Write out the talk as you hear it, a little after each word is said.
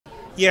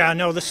Yeah,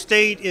 no, the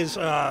state is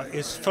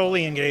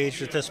fully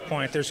engaged at this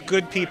point. There's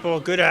good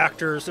people, good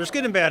actors. There's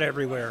good and bad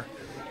everywhere.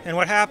 And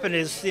what happened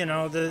is,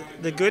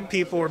 the good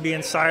people were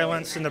being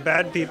silenced and the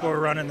bad people were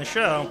running the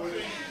show.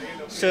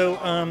 So,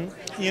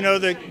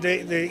 the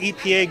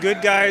EPA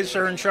good guys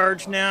are in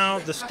charge now.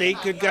 The state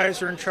good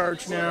guys are in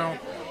charge now,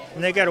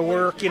 and they got to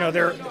work.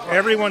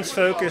 Everyone's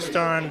focused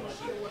on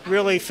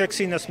really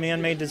fixing this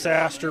man-made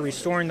disaster,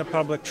 restoring the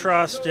public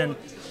trust, and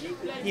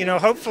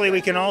hopefully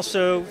we can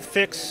also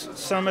fix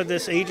some of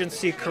this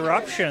agency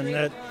corruption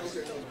that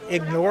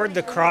ignored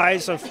the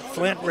cries of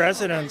Flint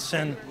residents,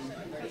 and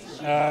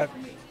they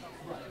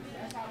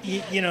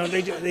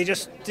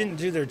just didn't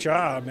do their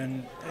job.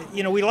 And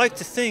we like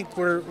to think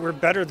we're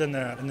better than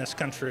that in this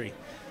country,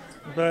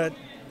 but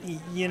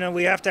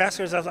we have to ask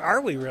ourselves,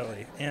 are we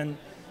really? And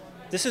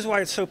this is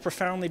why it's so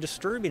profoundly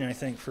disturbing, I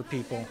think, for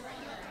people.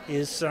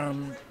 Is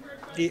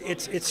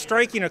it's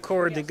striking a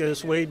chord that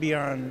goes way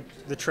beyond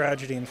the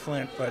tragedy in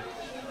Flint, but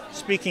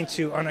speaking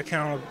to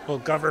unaccountable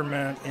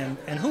government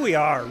and who we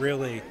are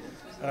really.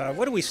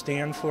 What do we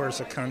stand for as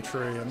a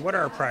country, and what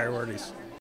are our priorities?